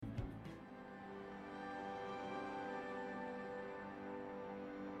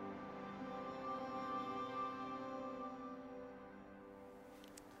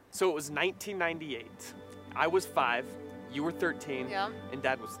So it was 1998. I was 5, you were 13, Yeah. and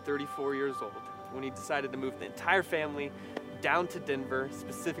Dad was 34 years old when he decided to move the entire family down to Denver,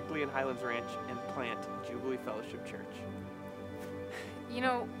 specifically in Highlands Ranch, and plant Jubilee Fellowship Church. You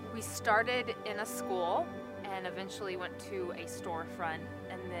know, we started in a school and eventually went to a storefront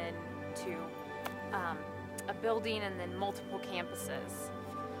and then to a building and then multiple campuses.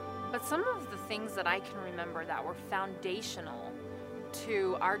 But some of the things that I can remember that were foundational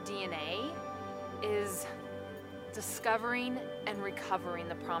to our DNA is discovering and recovering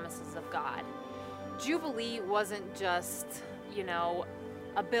the promises of God. Jubilee wasn't just,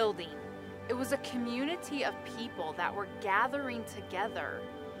 a building. It was a community of people that were gathering together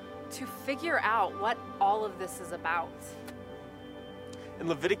to figure out what all of this is about. In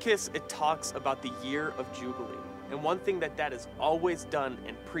Leviticus, it talks about the year of Jubilee. And one thing that Dad has always done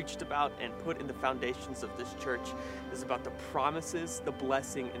and preached about and put in the foundations of this church is about the promises, the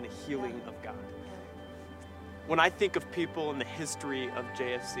blessing, and the healing of God. When I think of people in the history of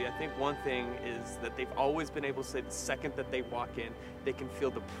JFC, I think one thing is that they've always been able to say the second that they walk in, they can feel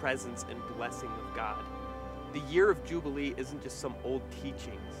the presence and blessing of God. The year of Jubilee isn't just some old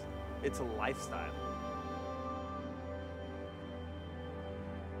teachings, it's a lifestyle.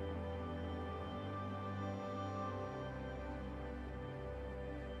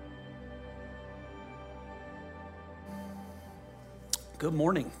 Good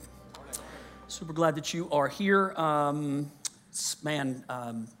morning. Super glad that you are here.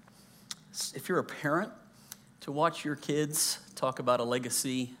 If you're a parent, to watch your kids talk about a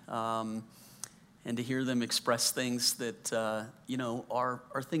legacy and to hear them express things that,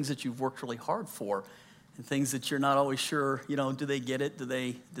 are things that you've worked really hard for and things that you're not always sure, do they get it? Do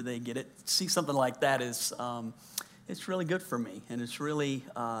they get it? See something like that is, it's really good for me. And it's really,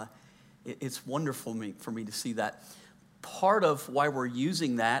 it's wonderful for me to see that. Part of why we're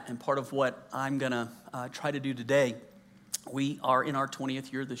using that and part of what I'm going to try to do today, we are in our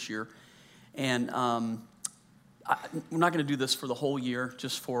 20th year this year. And we're not going to do this for the whole year,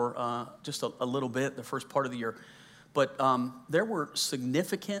 just for just a little bit, the first part of the year. But there were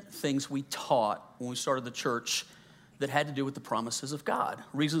significant things we taught when we started the church that had to do with the promises of God,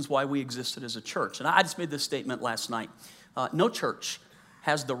 reasons why we existed as a church. And I just made this statement last night. No church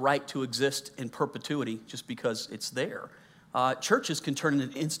has the right to exist in perpetuity just because it's there. Churches can turn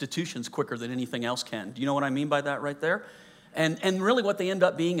into institutions quicker than anything else can. Do you know what I mean by that right there? And really what they end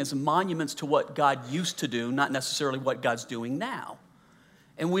up being is monuments to what God used to do, not necessarily what God's doing now.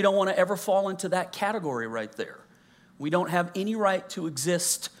 And we don't want to ever fall into that category right there. We don't have any right to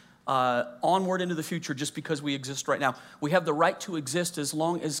exist onward into the future just because we exist right now. We have the right to exist as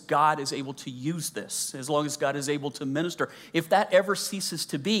long as God is able to use this, as long as God is able to minister. If that ever ceases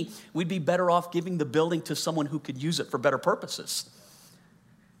to be, we'd be better off giving the building to someone who could use it for better purposes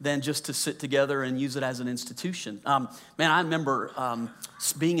than just to sit together and use it as an institution. I remember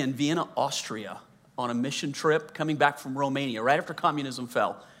being in Vienna, Austria on a mission trip, coming back from Romania, right after communism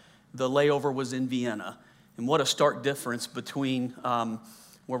fell. The layover was in Vienna. And what a stark difference between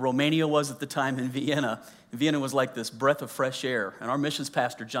where Romania was at the time and Vienna. Vienna was like this breath of fresh air. And our missions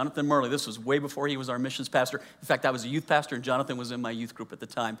pastor, Jonathan Murley, this was way before he was our missions pastor. In fact, I was a youth pastor, and Jonathan was in my youth group at the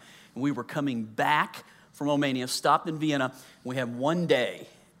time. And we were coming back from Romania, stopped in Vienna. We had one day,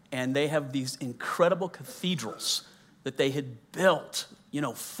 and they have these incredible cathedrals that they had built,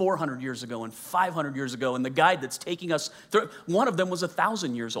 400 years ago and 500 years ago. And the guide that's taking us through, one of them was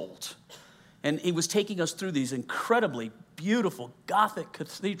 1,000 years old. And he was taking us through these incredibly beautiful Gothic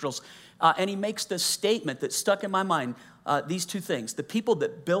cathedrals. And he makes this statement that stuck in my mind, these two things. The people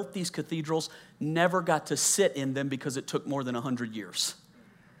that built these cathedrals never got to sit in them because it took more than 100 years.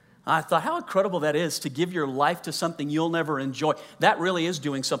 I thought, how incredible that is to give your life to something you'll never enjoy. That really is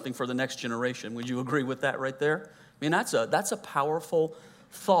doing something for the next generation. Would you agree with that right there? I mean, that's a powerful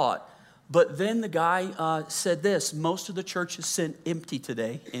thought. But then the guy said this: most of the churches sit empty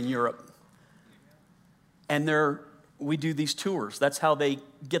today in Europe. And we do these tours. That's how they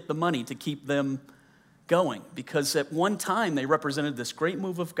get the money to keep them going. Because at one time, they represented this great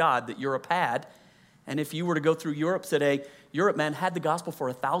move of God that Europe had. And if you were to go through Europe today, Europe, man, had the gospel for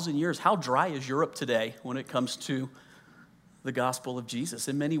 1,000 years. How dry is Europe today when it comes to the gospel of Jesus?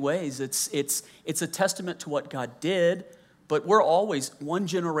 In many ways, it's a testament to what God did, but we're always one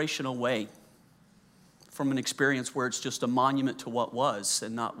generation away from an experience where it's just a monument to what was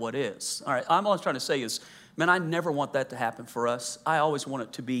and not what is. All right, all I'm trying to say is, man, I never want that to happen for us. I always want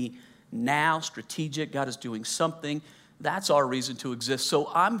it to be now, strategic. God is doing something. That's our reason to exist. So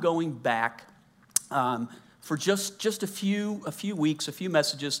I'm going back for just a few weeks, a few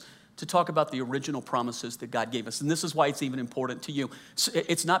messages to talk about the original promises that God gave us. And this is why it's even important to you.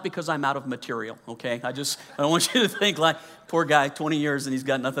 It's not because I'm out of material, okay? I don't want you to think like, poor guy, 20 years and he's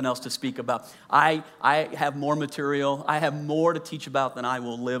got nothing else to speak about. I have more material. I have more to teach about than I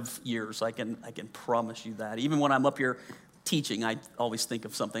will live years. I can promise you that. Even when I'm up here teaching, I always think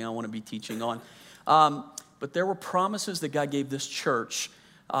of something I want to be teaching on. But there were promises that God gave this church,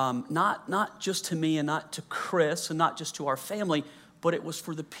 not just to me and not to Chris and not just to our family, but it was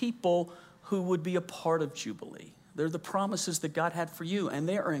for the people who would be a part of Jubilee. They're the promises that God had for you, and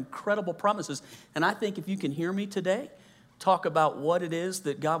they are incredible promises. And I think if you can hear me today talk about what it is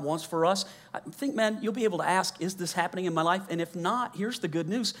that God wants for us, I think, man, you'll be able to ask, is this happening in my life? And if not, here's the good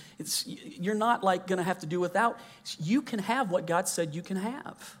news. You're not like going to have to do without. You can have what God said you can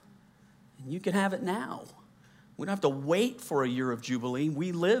have, and you can have it now. We don't have to wait for a year of Jubilee.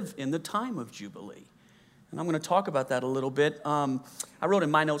 We live in the time of Jubilee. And I'm going to talk about that a little bit. I wrote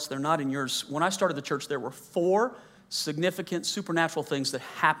in my notes, they're not in yours. When I started the church, there were 4 significant supernatural things that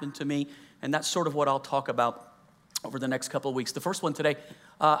happened to me, and that's sort of what I'll talk about over the next couple of weeks. The first one today,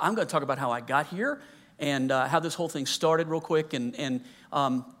 I'm going to talk about how I got here and how this whole thing started real quick. And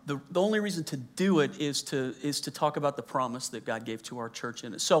the only reason to do it is to talk about the promise that God gave to our church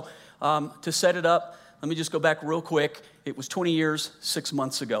in it. So to set it up, let me just go back real quick. It was 20 years, 6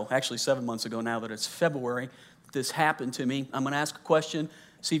 months ago, actually 7 months ago now that it's February. This happened to me. I'm going to ask a question,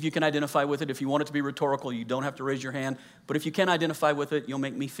 see if you can identify with it. If you want it to be rhetorical, you don't have to raise your hand. But if you can identify with it, you'll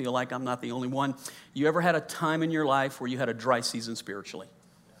make me feel like I'm not the only one. You ever had a time in your life where you had a dry season spiritually?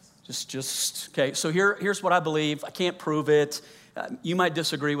 Just okay, so here's what I believe. I can't prove it. You might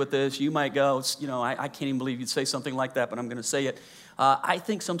disagree with this. You might go, I can't even believe you'd say something like that, but I'm going to say it. I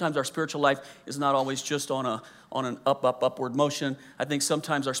think sometimes our spiritual life is not always just on an upward motion. I think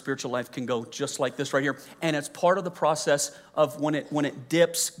sometimes our spiritual life can go just like this right here. And it's part of the process of when it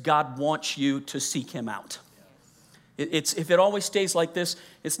dips, God wants you to seek him out. If it always stays like this,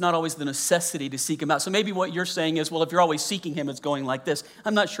 it's not always the necessity to seek him out. So maybe what you're saying is, well, if you're always seeking him, it's going like this.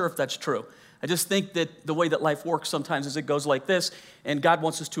 I'm not sure if that's true. I just think that the way that life works sometimes is it goes like this, and God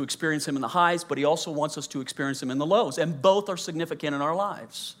wants us to experience him in the highs, but he also wants us to experience him in the lows, and both are significant in our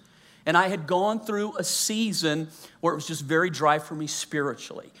lives. And I had gone through a season where it was just very dry for me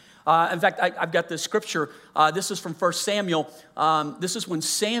spiritually. In fact, I've got this scripture. This is from 1 Samuel. This is when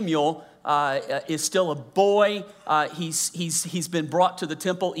Samuel is still a boy. He's been brought to the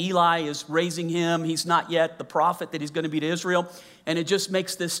temple. Eli is raising him. He's not yet the prophet that he's going to be to Israel. And it just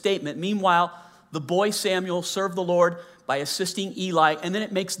makes this statement. Meanwhile, the boy Samuel served the Lord by assisting Eli. And then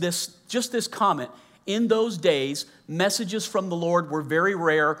it makes this comment. In those days, messages from the Lord were very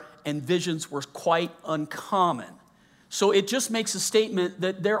rare and visions were quite uncommon. So it just makes a statement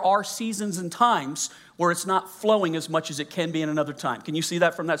that there are seasons and times where it's not flowing as much as it can be in another time. Can you see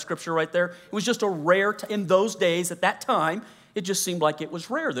that from that scripture right there? It was just a rare, in those days, at that time, it just seemed like it was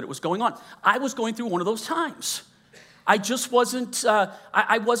rare that it was going on. I was going through one of those times. I just wasn't,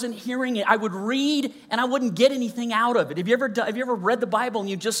 I wasn't hearing it. I would read and I wouldn't get anything out of it. Have you ever read the Bible and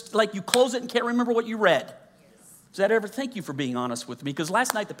you just, like, you close it and can't remember what you read? Does that ever, thank you for being honest with me, because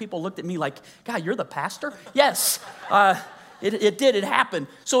last night the people looked at me like, God, you're the pastor? Yes, it did, it happened.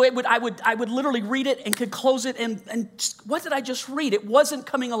 So I would literally read it and could close it and what did I just read? It wasn't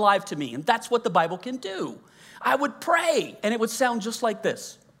coming alive to me, and that's what the Bible can do. I would pray and it would sound just like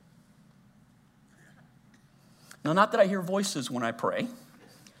this. Now, not that I hear voices when I pray,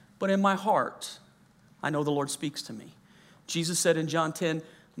 but in my heart, I know the Lord speaks to me. Jesus said in John 10,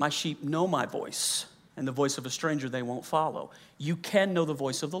 my sheep know my voice, and the voice of a stranger they won't follow. You can know the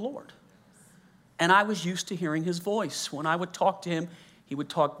voice of the Lord. And I was used to hearing his voice. When I would talk to him, he would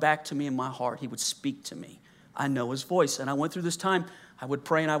talk back to me in my heart. He would speak to me. I know his voice. And I went through this time, I would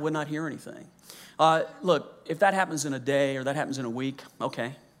pray and I would not hear anything. Look, if that happens in a day or that happens in a week,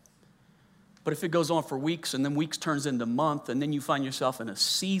 okay. But if it goes on for weeks and then weeks turns into month and then you find yourself in a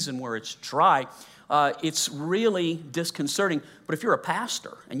season where it's dry, it's really disconcerting. But if you're a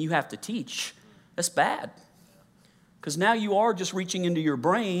pastor and you have to teach, that's bad. Because now you are just reaching into your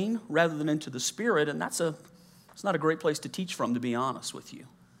brain rather than into the spirit, and it's not a great place to teach from, to be honest with you.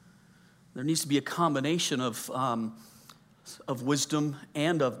 There needs to be a combination of wisdom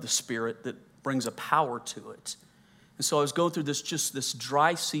and of the spirit that brings a power to it. And so I was going through this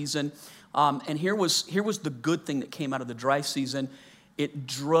dry season, and here was the good thing that came out of the dry season. It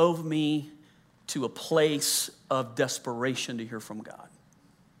drove me to a place of desperation to hear from God.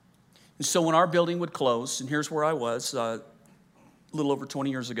 And so when our building would close, and here's where I was a little over 20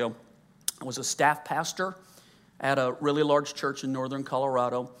 years ago. I was a staff pastor at a really large church in northern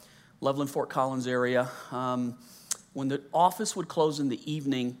Colorado, Loveland, Fort Collins area. When the office would close in the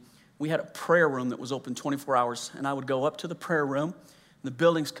evening, we had a prayer room that was open 24 hours, and I would go up to the prayer room. The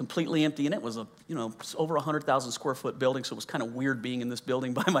building's completely empty, and it was over 100,000 square foot building, so it was kind of weird being in this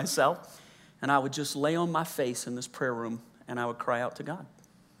building by myself. And I would just lay on my face in this prayer room, and I would cry out to God.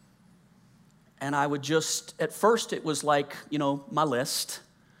 And I would just, at first it was like, my list.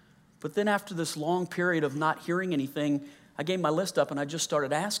 But then after this long period of not hearing anything, I gave my list up, and I just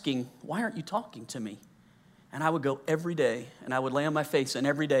started asking, why aren't you talking to me? And I would go every day, and I would lay on my face, and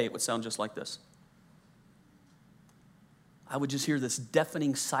every day it would sound just like this. I would just hear this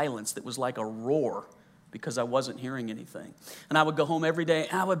deafening silence that was like a roar because I wasn't hearing anything. And I would go home every day,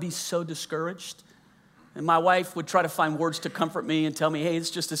 and I would be so discouraged. And my wife would try to find words to comfort me and tell me, hey, it's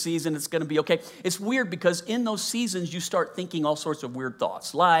just a season, it's going to be okay. It's weird because in those seasons, you start thinking all sorts of weird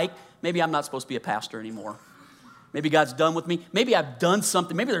thoughts, like maybe I'm not supposed to be a pastor anymore. Maybe God's done with me. Maybe I've done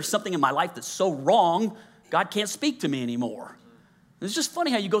something. Maybe there's something in my life that's so wrong, God can't speak to me anymore. It's just funny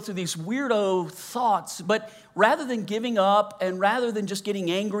how you go through these weirdo thoughts, but rather than giving up and rather than just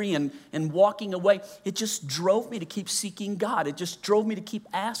getting angry and walking away, it just drove me to keep seeking God. It just drove me to keep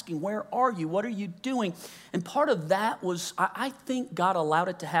asking, where are you? What are you doing? And part of that was, I think God allowed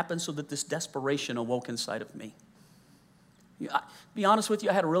it to happen so that this desperation awoke inside of me. To be honest with you,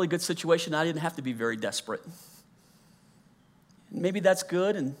 I had a really good situation. I didn't have to be very desperate. Maybe that's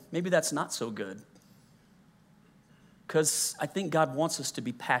good and maybe that's not so good. Because I think God wants us to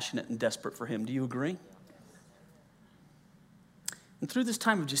be passionate and desperate for Him. Do you agree? And through this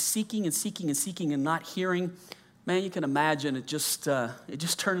time of just seeking and seeking and seeking and not hearing, man, you can imagine it just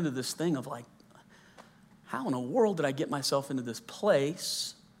turned into this thing of like, how in the world did I get myself into this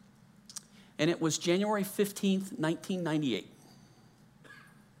place? And it was January 15th, 1998.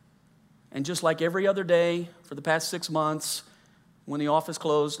 And just like every other day for the past 6 months, when the office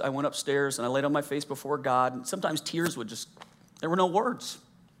closed, I went upstairs and I laid on my face before God. And sometimes tears there were no words.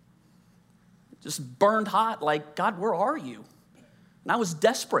 It just burned hot like, God, where are you? And I was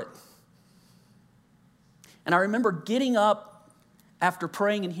desperate. And I remember getting up after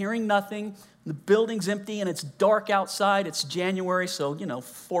praying and hearing nothing. The building's empty and it's dark outside. It's January, so,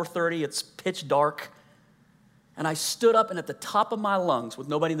 4:30, it's pitch dark. And I stood up and at the top of my lungs with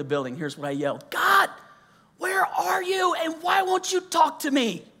nobody in the building, here's what I yelled, God, where are you and why won't you talk to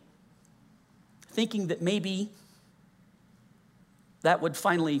me? Thinking that maybe that would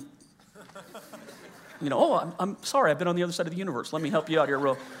finally, I'm sorry, I've been on the other side of the universe. Let me help you out here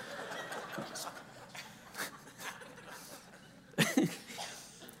real.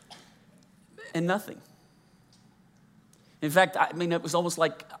 And nothing. In fact, it was almost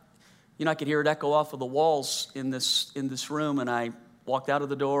like, I could hear it echo off of the walls in this room, and I walked out of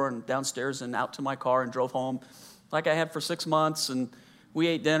the door and downstairs and out to my car and drove home like I had for 6 months, and we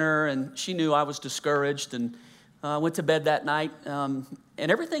ate dinner, and she knew I was discouraged, and went to bed that night, and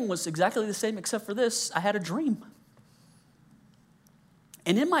everything was exactly the same except for this. I had a dream.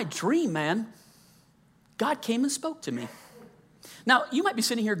 And in my dream, man, God came and spoke to me. Now, you might be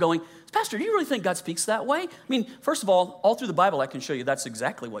sitting here going, Pastor, do you really think God speaks that way? First of all through the Bible, I can show you that's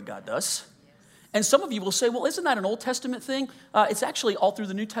exactly what God does. And some of you will say, well, isn't that an Old Testament thing? It's actually all through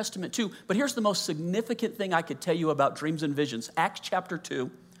the New Testament too. But here's the most significant thing I could tell you about dreams and visions. Acts chapter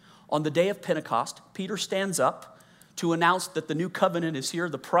 2, on the day of Pentecost, Peter stands up to announce that the new covenant is here,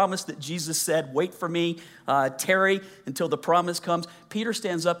 the promise that Jesus said, wait for me, tarry until the promise comes. Peter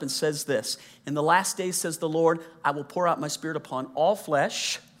stands up and says this, in the last days, says the Lord, I will pour out my spirit upon all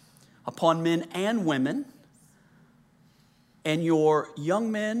flesh, upon men and women, and your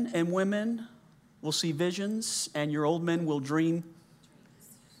young men and women will see visions, and your old men will dream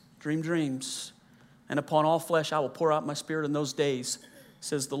dreams. And upon all flesh I will pour out my spirit in those days,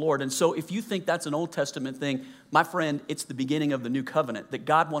 says the Lord. And so if you think that's an Old Testament thing, my friend, it's the beginning of the new covenant, that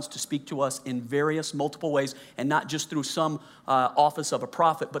God wants to speak to us in various, multiple ways, and not just through some office of a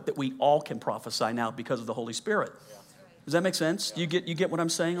prophet, but that we all can prophesy now because of the Holy Spirit. Yeah. Does that make sense? Yeah. You get what I'm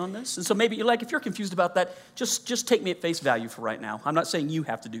saying on this? And so maybe, if you're confused about that, just take me at face value for right now. I'm not saying you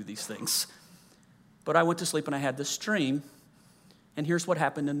have to do these things. But I went to sleep and I had this dream, and here's what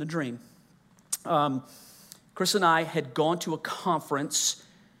happened in the dream. Chris and I had gone to a conference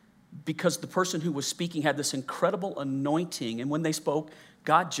because the person who was speaking had this incredible anointing, and when they spoke,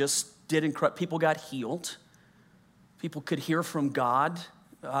 God just did incredible. People got healed. People could hear from God.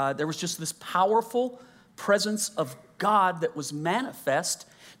 There was just this powerful presence of God that was manifest.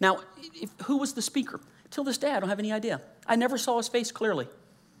 Now, who was the speaker? Till this day, I don't have any idea. I never saw his face clearly.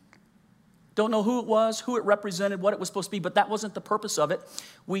 Don't know who it was, who it represented, what it was supposed to be, but that wasn't the purpose of it.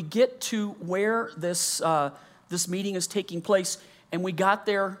 We get to where this meeting is taking place, and we got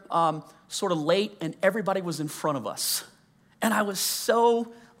there sort of late, and everybody was in front of us. And I was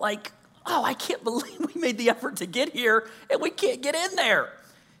so like, oh, I can't believe we made the effort to get here and we can't get in there.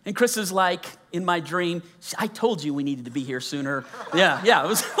 And Chris is like, in my dream, I told you we needed to be here sooner. Yeah, it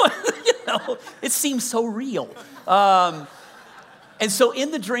was, it seems so real. And so in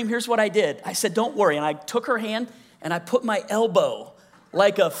the dream, here's what I did. I said, don't worry. And I took her hand and I put my elbow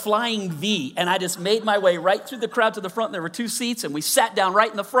like a flying V. And I just made my way right through the crowd to the front. There were 2 seats and we sat down right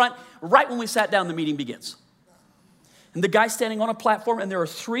in the front. Right when we sat down, the meeting begins. And the guy's standing on a platform and there are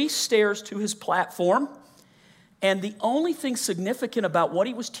 3 stairs to his platform. And the only thing significant about what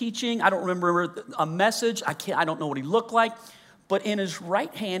he was teaching, I don't remember a message. I don't know what he looked like. But in his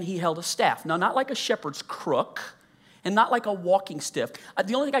right hand, he held a staff. Now, not like a shepherd's crook. And not like a walking stick.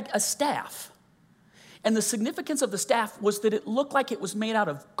 The only thing, a staff. And the significance of the staff was that it looked like it was made out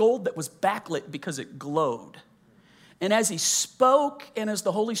of gold that was backlit because it glowed. And as he spoke and as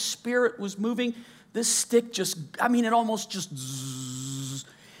the Holy Spirit was moving, this stick it almost just zzz.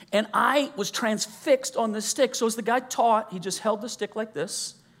 And I was transfixed on this stick. So as the guy taught, he just held the stick like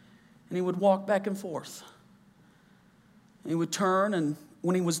this. And he would walk back and forth. And he would turn, and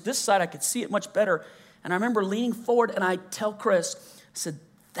when he was this side, I could see it much better. And I remember leaning forward and I tell Chris, I said,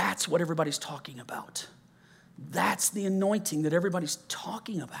 that's what everybody's talking about. That's the anointing that everybody's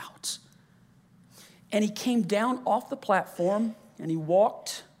talking about. And he came down off the platform and he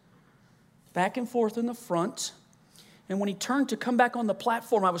walked back and forth in the front. And when he turned to come back on the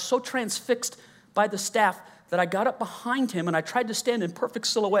platform, I was so transfixed by the staff that I got up behind him and I tried to stand in perfect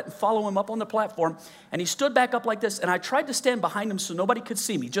silhouette and follow him up on the platform. And he stood back up like this, and I tried to stand behind him so nobody could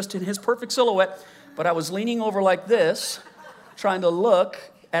see me, just in his perfect silhouette. But I was leaning over like this, trying to look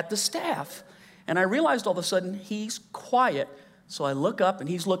at the staff. And I realized all of a sudden he's quiet. So I look up and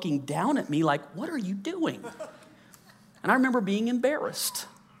he's looking down at me like, what are you doing? And I remember being embarrassed.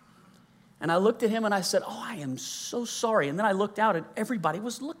 And I looked at him and I said, oh, I am so sorry. And then I looked out and everybody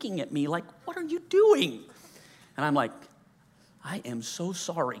was looking at me like, what are you doing? And I'm like, I am so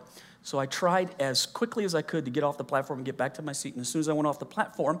sorry. So I tried as quickly as I could to get off the platform and get back to my seat. And as soon as I went off the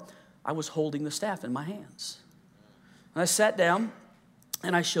platform, I was holding the staff in my hands. And I sat down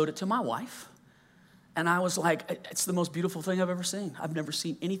and I showed it to my wife. And I was like, it's the most beautiful thing I've ever seen. I've never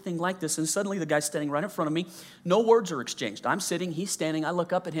seen anything like this. And suddenly the guy's standing right in front of me. No words are exchanged. I'm sitting, he's standing. I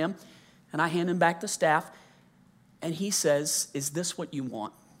look up at him and I hand him back the staff. And he says, is this what you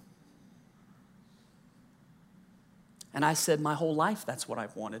want? And I said, my whole life, that's what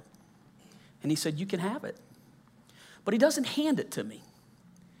I've wanted. And he said, you can have it. But he doesn't hand it to me.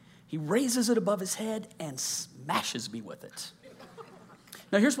 He raises it above his head and smashes me with it.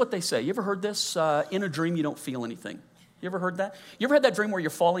 Now, here's what they say. You ever heard this? In a dream, you don't feel anything. You ever heard that? You ever had that dream where you're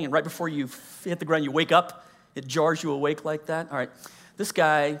falling and right before you hit the ground, you wake up? It jars you awake like that? All right. This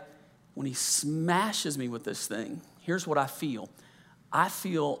guy, when he smashes me with this thing, here's what I feel. I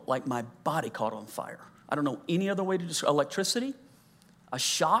feel like my body caught on fire. I don't know any other way to describe electricity, a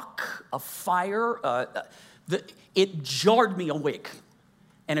shock, a fire. It jarred me awake,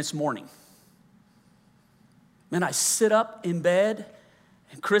 and it's morning. And I sit up in bed,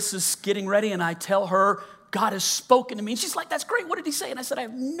 and Chris is getting ready, and I tell her, God has spoken to me. And she's like, that's great. What did he say? And I said, I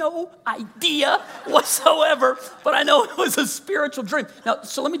have no idea whatsoever, but I know it was a spiritual dream. Now,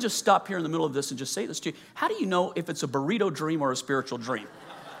 so let me just stop here in the middle of this and just say this to you. How do you know if it's a burrito dream or a spiritual dream?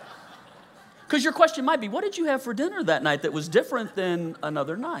 Because your question might be, what did you have for dinner that night that was different than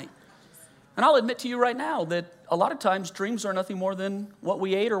another night? And I'll admit to you right now that a lot of times dreams are nothing more than what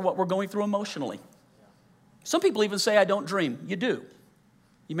we ate or what we're going through emotionally. Some people even say, I don't dream. You do.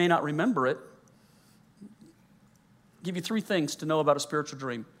 You may not remember it. I'll give you 3 things to know about a spiritual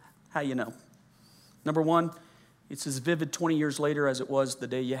dream. How you know. Number 1, it's as vivid 20 years later as it was the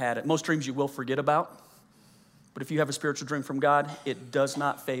day you had it. Most dreams you will forget about. But if you have a spiritual dream from God, it does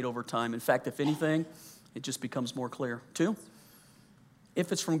not fade over time. In fact, if anything, it just becomes more clear. 2,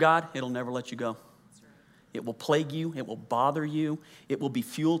 if it's from God, it'll never let you go. It will plague you. It will bother you. It will be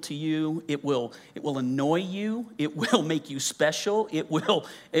fuel to you. It will annoy you. It will make you special. It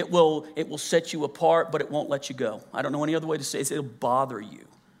will set you apart, but it won't let you go. I don't know any other way to say it. It'll bother you.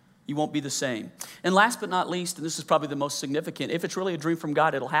 You won't be the same. And last but not least, and this is probably the most significant, if it's really a dream from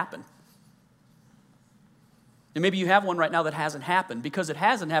God, it'll happen. And maybe you have one right now that hasn't happened. Because it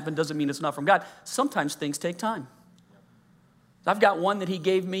hasn't happened doesn't mean it's not from God. Sometimes things take time. I've got one that he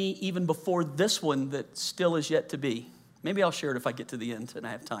gave me even before this one that still is yet to be. Maybe I'll share it if I get to the end and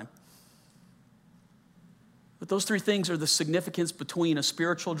I have time. But those 3 things are the significance between a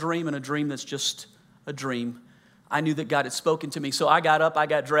spiritual dream and a dream that's just a dream. I knew that God had spoken to me. So I got up, I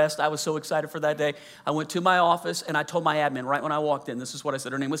got dressed. I was so excited for that day. I went to my office and I told my admin right when I walked in, this is what I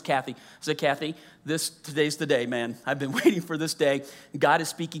said. Her name was Kathy. I said, Kathy, today's the day, man. I've been waiting for this day. God is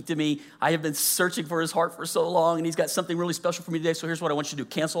speaking to me. I have been searching for his heart for so long, and he's got something really special for me today. So here's what I want you to do.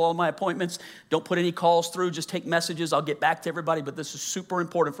 Cancel all my appointments. Don't put any calls through. Just take messages. I'll get back to everybody, but this is super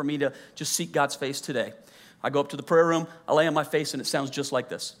important for me to just seek God's face today. I go up to the prayer room. I lay on my face, and it sounds just like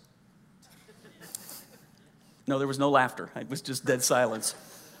this. No, there was no laughter. It was just dead silence.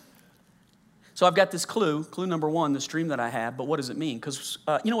 So I've got this clue number one, this dream that I had, but what does it mean? Because,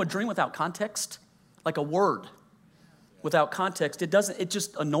 a dream without context, like a word without context, it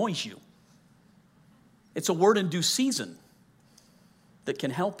just annoys you. It's a word in due season that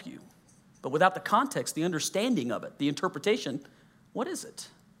can help you. But without the context, the understanding of it, the interpretation, what is it?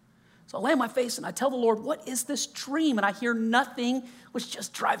 So I lay on my face and I tell the Lord, what is this dream? And I hear nothing, which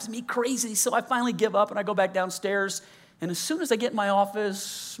just drives me crazy. So I finally give up and I go back downstairs. And as soon as I get in my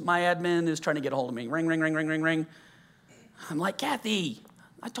office, my admin is trying to get a hold of me. Ring, ring, ring, ring, ring, ring. I'm like, Kathy,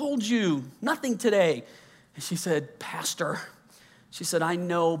 I told you, nothing today. And she said, Pastor, she said, I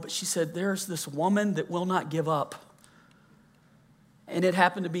know, but she said, there's this woman that will not give up. And it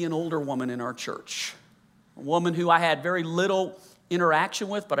happened to be an older woman in our church, a woman who I had very little interaction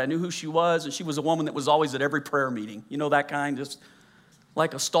with, but I knew who she was, and she was a woman that was always at every prayer meeting. You know that kind, just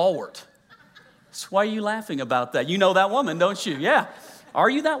like a stalwart. So why are you laughing about that? You know that woman, don't you? Yeah. Are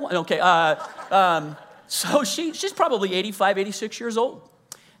you that one? Okay. So she's probably 85, 86 years old.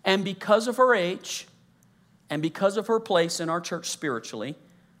 And because of her age and because of her place in our church spiritually,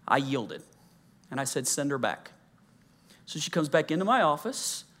 I yielded. And I said, send her back. So she comes back into my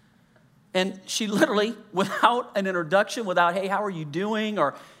office. And she literally, without an introduction, without, hey, how are you doing?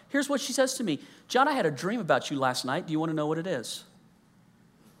 Or here's what she says to me. John, I had a dream about you last night. Do you want to know what it is?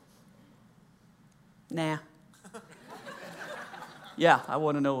 Nah. Yeah, I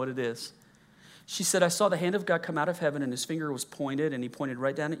want to know what it is. She said, I saw the hand of God come out of heaven and his finger was pointed and he pointed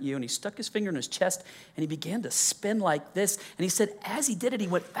right down at you and he stuck his finger in his chest and he began to spin like this. And he said, as he did it, he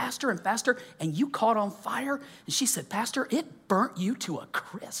went faster and faster and you caught on fire. And she said, Pastor, it burnt you to a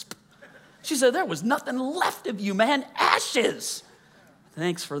crisp. She said, there was nothing left of you, man, ashes.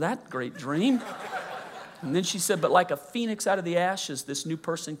 Thanks for that great dream. And then she said, but like a phoenix out of the ashes, this new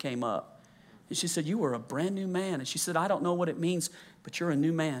person came up. And she said, you were a brand new man. And she said, I don't know what it means, but you're a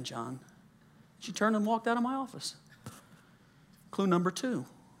new man, John. She turned and walked out of my office. Clue number 2.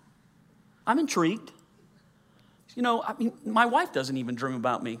 I'm intrigued. My wife doesn't even dream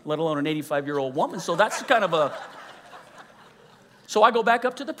about me, let alone an 85-year-old woman. So that's kind of a... So I go back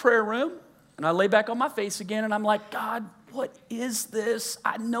up to the prayer room, and I lay back on my face again, and I'm like, God, what is this?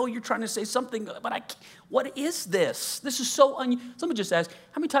 I know you're trying to say something, but what is this? This is so unusual. Let me just ask,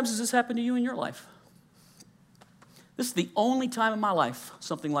 how many times has this happened to you in your life? This is the only time in my life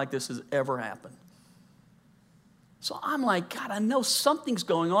something like this has ever happened. So I'm like, God, I know something's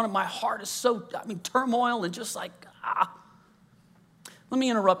going on, and my heart is so, turmoil and just like, Let me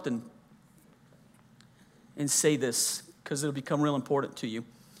interrupt and say this, because it'll become real important to you.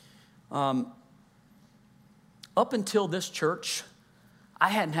 Up until this church, I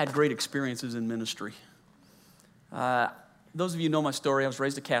hadn't had great experiences in ministry. Those of you who know my story, I was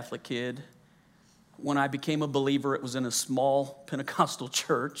raised a Catholic kid. When I became a believer, it was in a small Pentecostal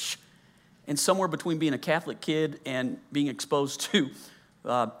church. And somewhere between being a Catholic kid and being exposed to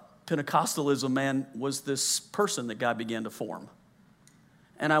Pentecostalism, man, was this person that God began to form.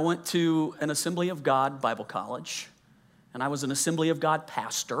 And I went to an Assembly of God Bible college, and I was an Assembly of God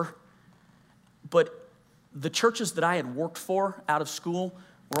pastor. But the churches that I had worked for out of school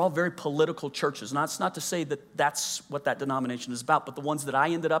were all very political churches. Now, it's not to say that that's what that denomination is about, but the ones that I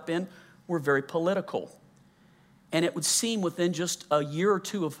ended up in were very political. And it would seem within just a year or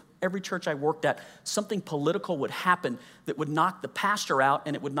two of every church I worked at, something political would happen that would knock the pastor out,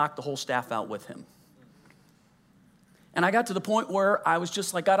 and it would knock the whole staff out with him. And I got to the point where I was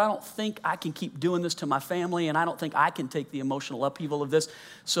just like, God, I don't think I can keep doing this to my family, and I don't think I can take the emotional upheaval of this.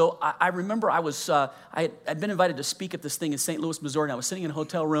 So I remember I had been invited to speak at this thing in St. Louis, Missouri, and I was sitting in a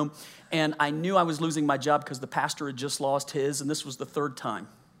hotel room, and I knew I was losing my job because the pastor had just lost his, and this was the 3rd time.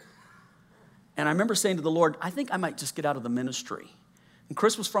 And I remember saying to the Lord, I think I might just get out of the ministry. And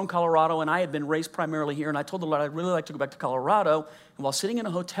Chris was from Colorado, and I had been raised primarily here, and I told the Lord I'd really like to go back to Colorado. And while sitting in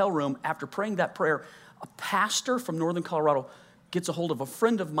a hotel room, after praying that prayer, a pastor from northern Colorado gets a hold of a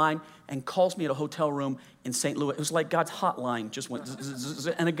friend of mine and calls me at a hotel room in St. Louis. It was like God's hotline just went,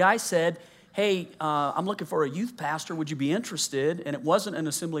 and a guy said, hey, I'm looking for a youth pastor. Would you be interested? And it wasn't an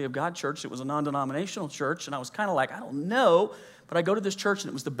Assembly of God church. It was a non-denominational church. And I was kind of like, I don't know. But I go to this church, and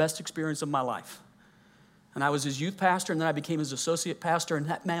it was the best experience of my life. And I was his youth pastor, and then I became his associate pastor, and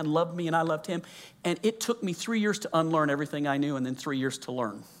that man loved me, and I loved him. And it took me 3 years to unlearn everything I knew, and then 3 years to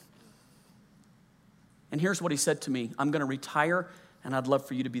learn. And here's what he said to me: I'm going to retire, and I'd love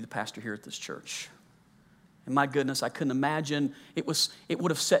for you to be the pastor here at this church. And my goodness, I couldn't imagine. It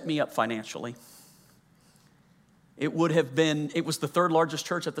would have set me up financially. It was the third largest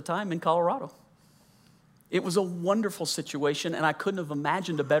church at the time in Colorado. It was a wonderful situation, and I couldn't have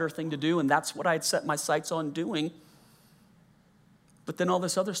imagined a better thing to do, and that's what I had set my sights on doing. But then all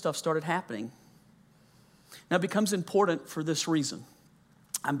this other stuff started happening. Now, it becomes important for this reason.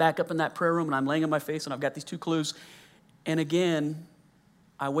 I'm back up in that prayer room, and I'm laying on my face, and I've got these two clues. And again,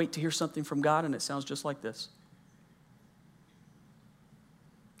 I wait to hear something from God, and it sounds just like this.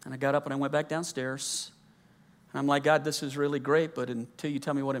 And I got up, and I went back downstairs. And I'm like, God, this is really great, but until you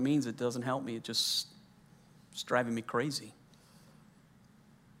tell me what it means, it doesn't help me. It's driving me crazy.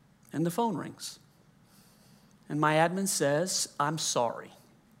 And the phone rings. And my admin says, I'm sorry,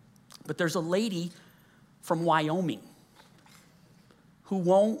 but there's a lady from Wyoming who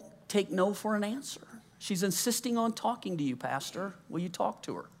won't take no for an answer. She's insisting on talking to you, Pastor. Will you talk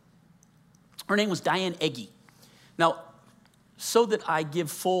to her? Her name was Diane Eggy. Now, so that I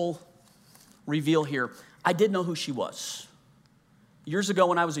give full reveal here, I did know who she was. Years ago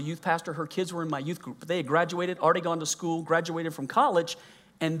when I was a youth pastor, her kids were in my youth group. They had graduated, already gone to school, graduated from college,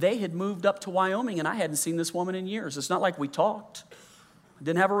 and they had moved up to Wyoming, and I hadn't seen this woman in years. It's not like we talked. I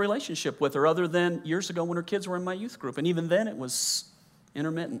didn't have a relationship with her other than years ago when her kids were in my youth group, and even then it was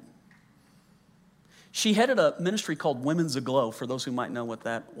intermittent. She headed a ministry called Women's Aglow, for those who might know what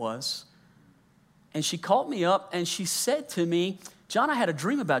that was. And she called me up, and she said to me, John, I had a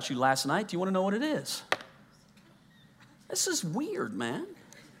dream about you last night. Do you want to know what it is? This is weird, man.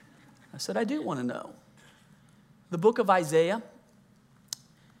 I said, I do want to know. The book of Isaiah,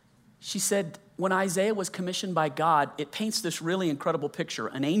 she said, when Isaiah was commissioned by God, it paints this really incredible picture.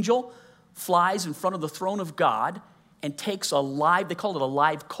 An angel flies in front of the throne of God and takes they call it a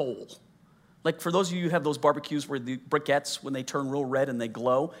live coal. Like for those of you who have those barbecues where the briquettes, when they turn real red and they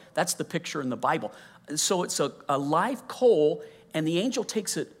glow, that's the picture in the Bible. So it's a live coal, and the angel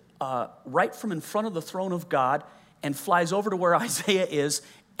takes it right from in front of the throne of God and flies over to where Isaiah is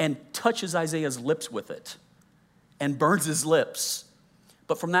and touches Isaiah's lips with it and burns his lips.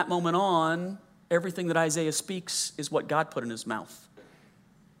 But from that moment on, everything that Isaiah speaks is what God put in his mouth,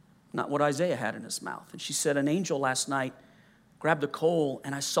 not what Isaiah had in his mouth. And she said, an angel last night grabbed a coal,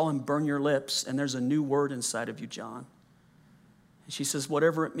 and I saw him burn your lips, and there's a new word inside of you, John. And she says,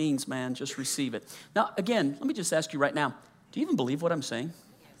 whatever it means, man, just receive it. Now, again, let me just ask you right now, do you even believe what I'm saying?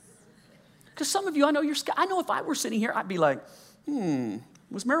 Because some of you, I know if I were sitting here, I'd be like,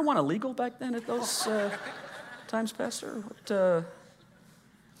 was marijuana legal back then at those times, Pastor?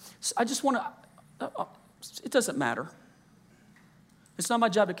 I just want to, it doesn't matter. It's not my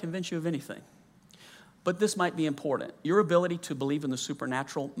job to convince you of anything. But this might be important. Your ability to believe in the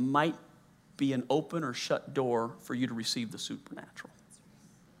supernatural might be an open or shut door for you to receive the supernatural.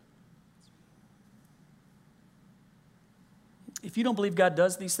 If you don't believe God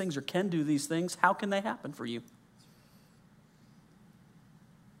does these things or can do these things, how can they happen for you?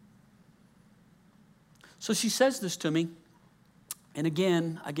 So she says this to me, and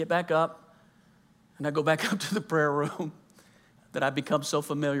again, I get back up, and I go back up to the prayer room that I've become so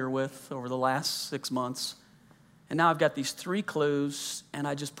familiar with over the last 6 months. And now I've got these 3 clues, and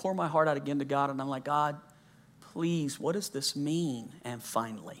I just pour my heart out again to God, and I'm like, God, please, what does this mean? And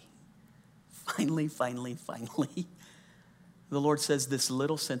finally, the Lord says this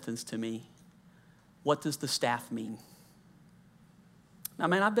little sentence to me. What does the staff mean? Now,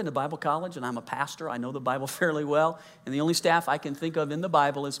 man, I've been to Bible college, and I'm a pastor. I know the Bible fairly well. And the only staff I can think of in the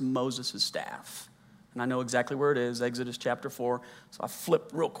Bible is Moses' staff. And I know exactly where it is, Exodus chapter 4. So I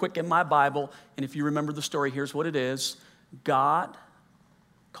flipped real quick in my Bible. And if you remember the story, here's what it is. God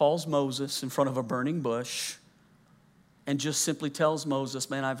calls Moses in front of a burning bush and just simply tells Moses,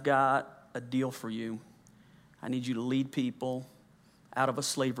 man, I've got a deal for you. I need you to lead people out of a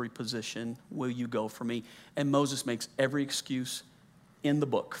slavery position. Will you go for me? And Moses makes every excuse in the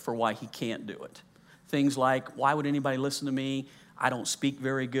book for why he can't do it. Things like, why would anybody listen to me? I don't speak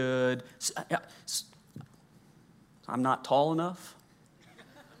very good. I'm not tall enough.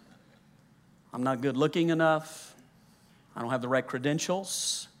 I'm not good looking enough. I don't have the right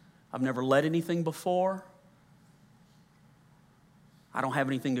credentials. I've never led anything before. I don't have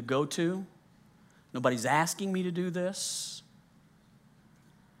anything to go to. Nobody's asking me to do this.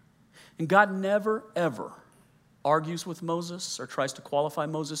 And God never, ever argues with Moses or tries to qualify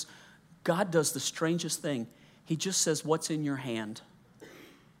Moses. God does the strangest thing. He just says, what's in your hand?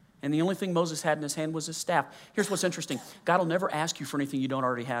 And the only thing Moses had in his hand was his staff. Here's what's interesting. God will never ask you for anything you don't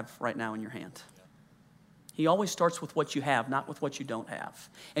already have right now in your hand. He always starts with what you have, not with what you don't have.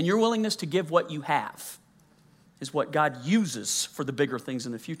 And your willingness to give what you have is what God uses for the bigger things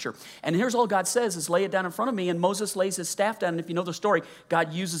in the future. And here's all God says is lay it down in front of me, and Moses lays his staff down, and if you know the story,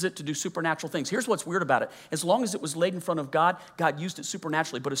 God uses it to do supernatural things. Here's what's weird about it. As long as it was laid in front of God, God used it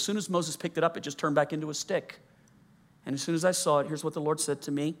supernaturally, but as soon as Moses picked it up, it just turned back into a stick. And as soon as I saw it, here's what the Lord said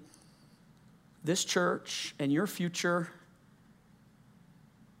to me. This church and your future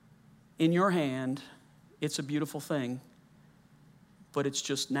in your hand, it's a beautiful thing, but it's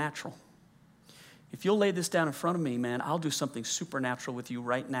just natural. If you'll lay this down in front of me, man, I'll do something supernatural with you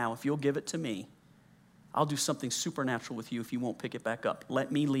right now. If you'll give it to me, I'll do something supernatural with you if you won't pick it back up. Let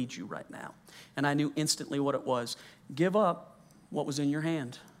me lead you right now. And I knew instantly what it was. Give up what was in your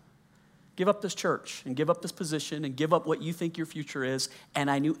hand. Give up this church and give up this position and give up what you think your future is. And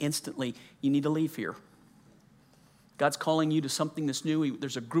I knew instantly, you need to leave here. God's calling you to something that's new.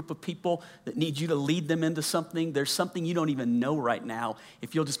 There's a group of people that need you to lead them into something. There's something you don't even know right now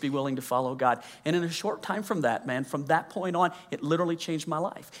if you'll just be willing to follow God. And in a short time from that, man, from that point on, it literally changed my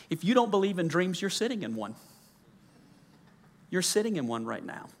life. If you don't believe in dreams, you're sitting in one. You're sitting in one right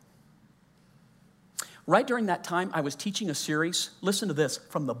now. Right during that time, I was teaching a series, listen to this,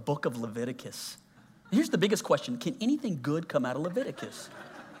 from the book of Leviticus. Here's the biggest question. Can anything good come out of Leviticus?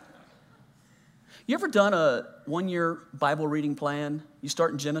 You ever done a one-year Bible reading plan? You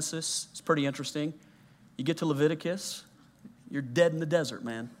start in Genesis. It's pretty interesting. You get to Leviticus. You're dead in the desert,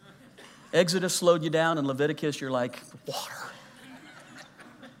 man. Exodus slowed you down, and Leviticus, you're like, water.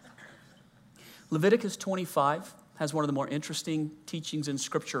 Leviticus 25 has one of the more interesting teachings in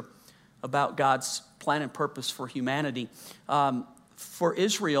Scripture about God's plan and purpose for humanity. For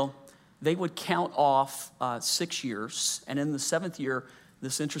Israel, they would count off 6 years, and in the 7th year,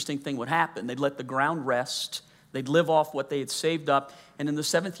 this interesting thing would happen. They'd let the ground rest. They'd live off what they had saved up. And in the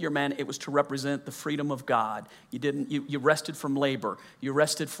 7th year, man, it was to represent the freedom of God. You rested from labor. You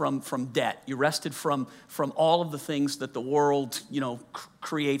rested from debt. You rested from all of the things that the world,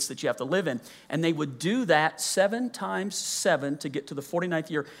 creates that you have to live in. And they would do that 7 times 7 to get to the 49th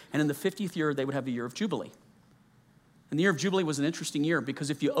year. And in the 50th year, they would have the year of Jubilee. And the year of Jubilee was an interesting year because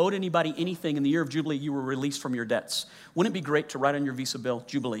if you owed anybody anything in the year of Jubilee, you were released from your debts. Wouldn't it be great to write on your Visa bill,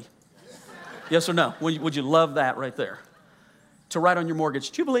 Jubilee? Yes or no? Would you love that right there? To write on your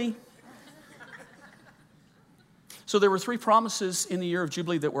mortgage, Jubilee. So there were 3 promises in the year of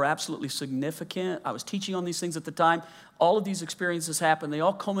Jubilee that were absolutely significant. I was teaching on these things at the time. All of these experiences happen. They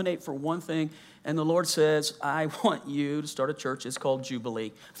all culminate for one thing. And the Lord says, I want you to start a church. It's called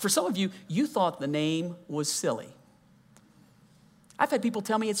Jubilee. For some of you, you thought the name was silly. I've had people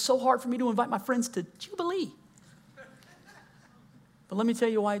tell me it's so hard for me to invite my friends to Jubilee. But let me tell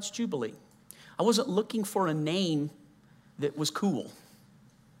you why it's Jubilee. I wasn't looking for a name that was cool.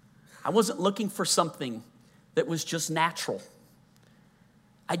 I wasn't looking for something that was just natural.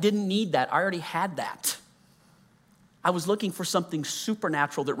 I didn't need that. I already had that. I was looking for something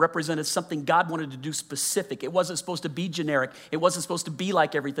supernatural that represented something God wanted to do specific. It wasn't supposed to be generic. It wasn't supposed to be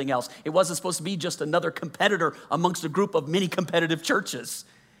like everything else. It wasn't supposed to be just another competitor amongst a group of many competitive churches.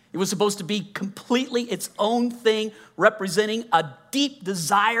 It was supposed to be completely its own thing, representing a deep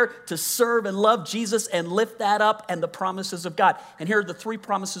desire to serve and love Jesus and lift that up and the promises of God. And here are the 3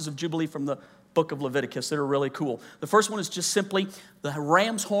 promises of Jubilee from the book of Leviticus that are really cool. The first one is just simply the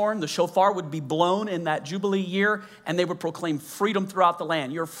ram's horn, the shofar would be blown in that Jubilee year, and they would proclaim freedom throughout the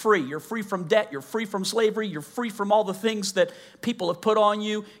land. You're free. You're free from debt. You're free from slavery. You're free from all the things that people have put on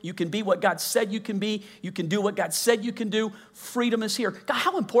you. You can be what God said you can be. You can do what God said you can do. Freedom is here. God,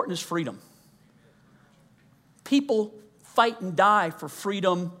 how important is freedom? People fight and die for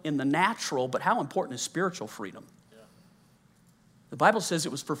freedom in the natural, but how important is spiritual freedom? The Bible says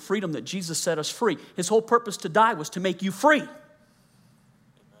it was for freedom that Jesus set us free. His whole purpose to die was to make you free.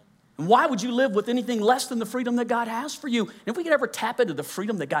 And why would you live with anything less than the freedom that God has for you? And if we could ever tap into the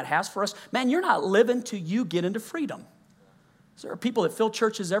freedom that God has for us, man, you're not living till you get into freedom. So there are people that fill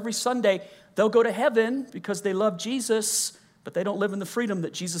churches every Sunday. They'll go to heaven because they love Jesus, but they don't live in the freedom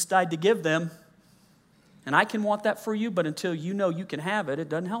that Jesus died to give them. And I can want that for you, but until you know you can have it, it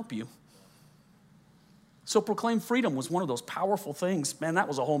doesn't help you. So proclaim freedom was one of those powerful things. Man, that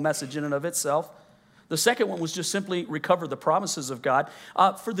was a whole message in and of itself. The second one was just simply recover the promises of God.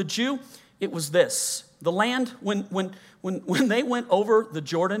 For the Jew, it was this. The land, when they went over the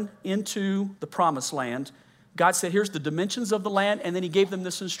Jordan into the promised land, God said, here's the dimensions of the land, and then he gave them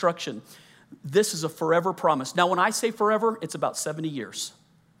this instruction. This is a forever promise. Now, when I say forever, it's about 70 years.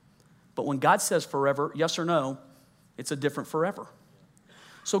 But when God says forever, yes or no, it's a different forever.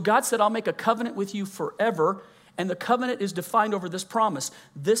 So God said, I'll make a covenant with you forever. And the covenant is defined over this promise.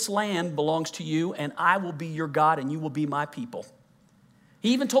 This land belongs to you, and I will be your God, and you will be my people.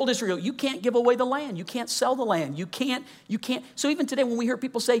 He even told Israel, you can't give away the land. You can't sell the land. You can't. So even today when we hear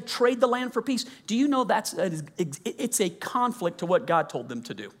people say, trade the land for peace, do you know it's a conflict to what God told them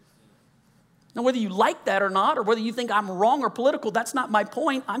to do? Now, whether you like that or not, or whether you think I'm wrong or political, that's not my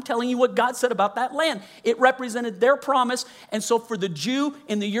point. I'm telling you what God said about that land. It represented their promise. And so for the Jew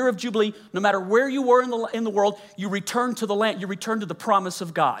in the year of Jubilee, no matter where you were in the world, you returned to the land. You returned to the promise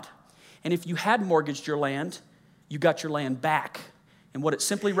of God. And if you had mortgaged your land, you got your land back. And what it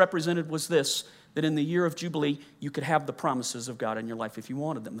simply represented was this, that in the year of Jubilee, you could have the promises of God in your life if you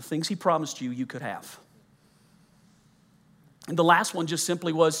wanted them. The things he promised you, you could have. And the last one just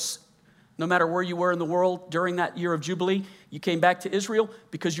simply was, no matter where you were in the world during that year of Jubilee, you came back to Israel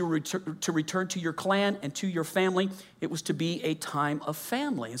because you were to return to your clan and to your family. It was to be a time of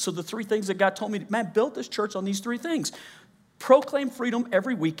family. And so the three things that God told me, man, build this church on these three things. Proclaim freedom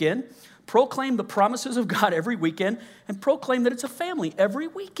every weekend, proclaim the promises of God every weekend, and proclaim that it's a family every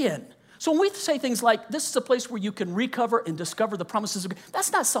weekend. So when we say things like, this is a place where you can recover and discover the promises of God,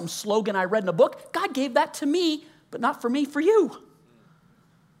 that's not some slogan I read in a book. God gave that to me, but not for me, for you.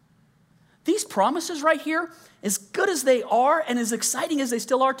 These promises right here, as good as they are and as exciting as they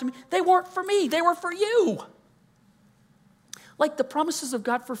still are to me, they weren't for me, they were for you. Like the promises of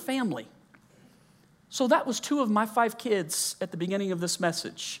God for family. So that was 2 of my 5 kids at the beginning of this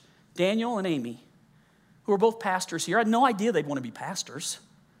message, Daniel and Amy, who are both pastors here. I had no idea they'd want to be pastors.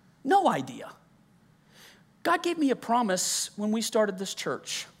 No idea. God gave me a promise when we started this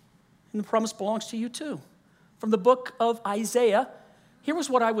church, and the promise belongs to you too. From the book of Isaiah, here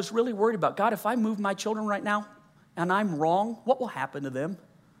was what I was really worried about. God, if I move my children right now and I'm wrong, what will happen to them?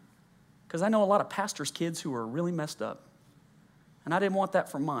 Because I know a lot of pastors' kids who are really messed up. And I didn't want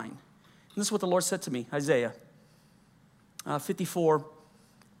that for mine. And this is what the Lord said to me, Isaiah 54.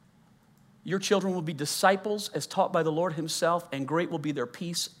 Your children will be disciples as taught by the Lord himself, and great will be their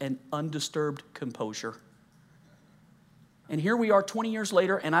peace and undisturbed composure. And here we are 20 years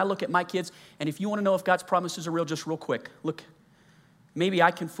later, and I look at my kids, and if you want to know if God's promises are real, just real quick, look. Maybe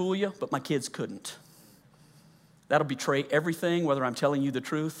I can fool you, but my kids couldn't. That'll betray everything, whether I'm telling you the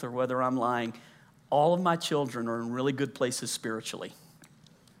truth or whether I'm lying. All of my children are in really good places spiritually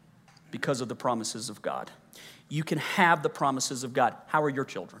because of the promises of God. You can have the promises of God. How are your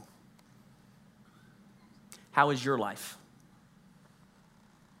children? How is your life?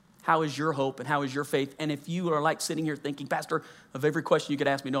 How is your hope and how is your faith? And if you are like sitting here thinking, Pastor, of every question you could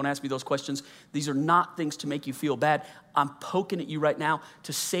ask me, don't ask me those questions. These are not things to make you feel bad. I'm poking at you right now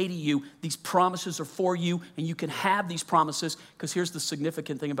to say to you, these promises are for you and you can have these promises, because here's the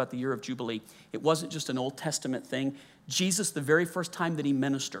significant thing about the year of Jubilee. It wasn't just an Old Testament thing. Jesus, the very first time that he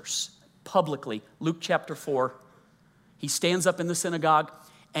ministers publicly, Luke chapter 4, he stands up in the synagogue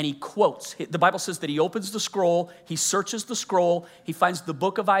and he quotes. The Bible says that he opens the scroll, he searches the scroll, he finds the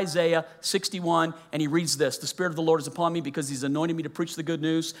book of Isaiah 61, and he reads this. The Spirit of the Lord is upon me because he's anointed me to preach the good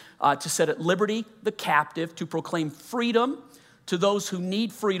news, to set at liberty the captive, to proclaim freedom to those who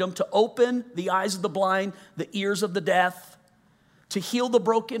need freedom, to open the eyes of the blind, the ears of the deaf, to heal the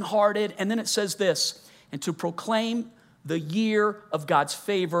brokenhearted. And then it says this, and to proclaim the year of God's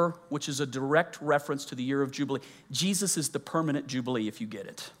favor, which is a direct reference to the year of Jubilee. Jesus is the permanent Jubilee, if you get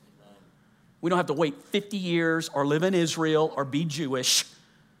it. We don't have to wait 50 years or live in Israel or be Jewish.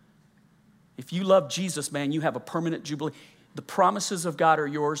 If you love Jesus, man, you have a permanent Jubilee. The promises of God are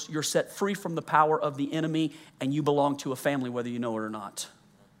yours. You're set free from the power of the enemy, and you belong to a family, whether you know it or not.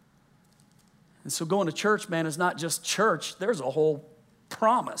 And so going to church, man, is not just church. There's a whole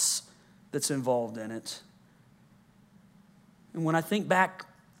promise that's involved in it. And when I think back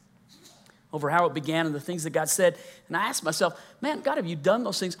over how it began and the things that God said, and I ask myself, man, God, have you done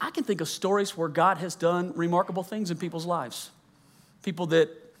those things? I can think of stories where God has done remarkable things in people's lives. People that,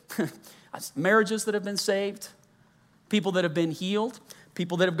 marriages that have been saved, people that have been healed,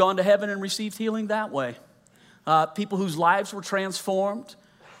 people that have gone to heaven and received healing that way, people whose lives were transformed,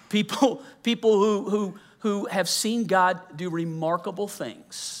 people who have seen God do remarkable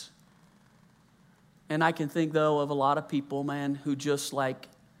things. And I can think, though, of a lot of people, man, who just like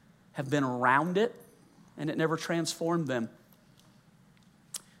have been around it and it never transformed them.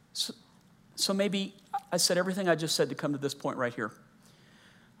 So maybe I said everything I just said to come to this point right here.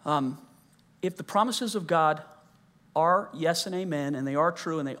 If the promises of God are yes and amen, and they are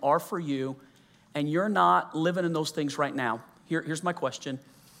true and they are for you, and you're not living in those things right now, here's my question.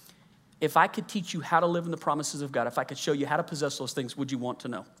 If I could teach you how to live in the promises of God, if I could show you how to possess those things, would you want to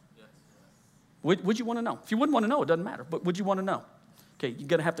know? Would you want to know? If you wouldn't want to know, it doesn't matter. But would you want to know? Okay, you're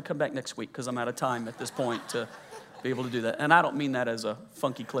going to have to come back next week because I'm out of time at this point to be able to do that. And I don't mean that as a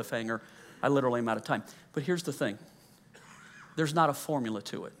funky cliffhanger. I literally am out of time. But here's the thing. There's not a formula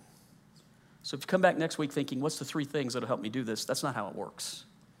to it. So if you come back next week thinking, what's the 3 things that'll help me do this? That's not how it works.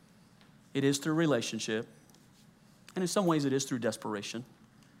 It is through relationship. And in some ways it is through desperation.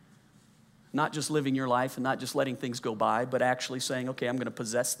 Not just living your life and not just letting things go by, but actually saying, okay, I'm going to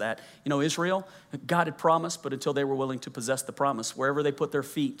possess that. You know, Israel, God had promised, but until they were willing to possess the promise, wherever they put their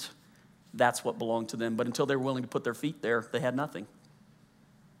feet, that's what belonged to them. But until they were willing to put their feet there, they had nothing.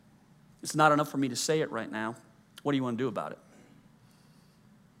 It's not enough for me to say it right now. What do you want to do about it?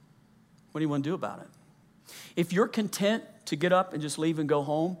 What do you want to do about it? If you're content to get up and just leave and go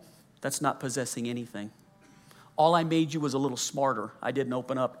home, that's not possessing anything. All I made you was a little smarter. I didn't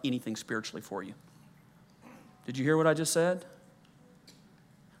open up anything spiritually for you. Did you hear what I just said?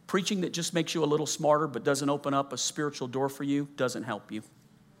 Preaching that just makes you a little smarter but doesn't open up a spiritual door for you doesn't help you.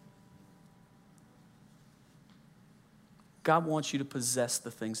 God wants you to possess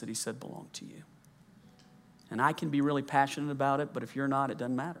the things that he said belong to you. And I can be really passionate about it, but if you're not, it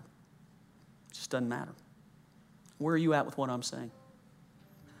doesn't matter. It just doesn't matter. Where are you at with what I'm saying?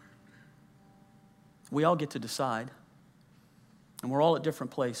 We all get to decide. And we're all at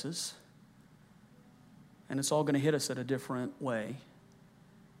different places. And it's all going to hit us at a different way.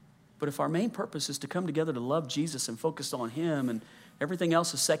 But if our main purpose is to come together to love Jesus and focus on him, and everything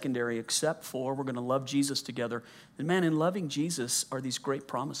else is secondary except for we're going to love Jesus together, then man, in loving Jesus are these great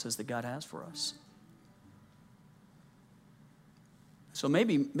promises that God has for us. So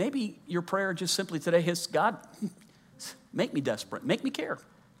maybe your prayer just simply today is, God, make me desperate. Make me care.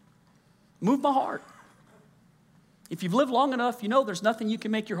 Move my heart. If you've lived long enough, you know there's nothing you can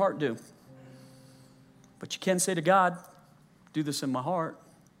make your heart do. But you can say to God, do this in my heart.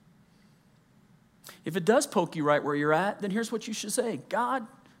 If it does poke you right where you're at, then here's what you should say. God,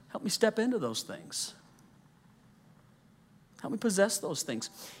 help me step into those things. Help me possess those things.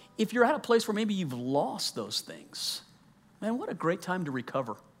 If you're at a place where maybe you've lost those things, man, what a great time to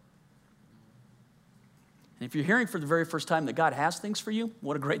recover. And if you're hearing for the very first time that God has things for you,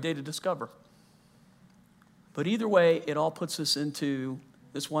 what a great day to discover. But either way, it all puts us into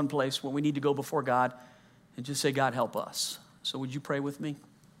this one place where we need to go before God and just say, God, help us. So would you pray with me?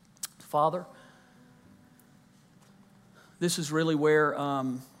 Father, this is really where,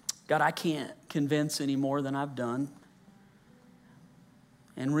 God, I can't convince any more than I've done.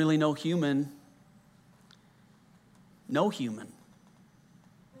 And really no human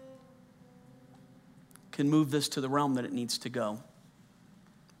can move this to the realm that it needs to go.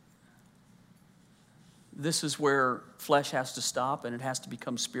 This is where flesh has to stop and it has to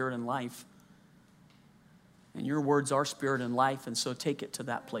become spirit and life. And your words are spirit and life, and so take it to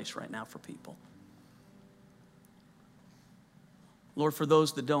that place right now for people. Lord, for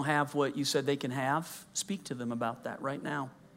those that don't have what you said they can have, speak to them about that right now.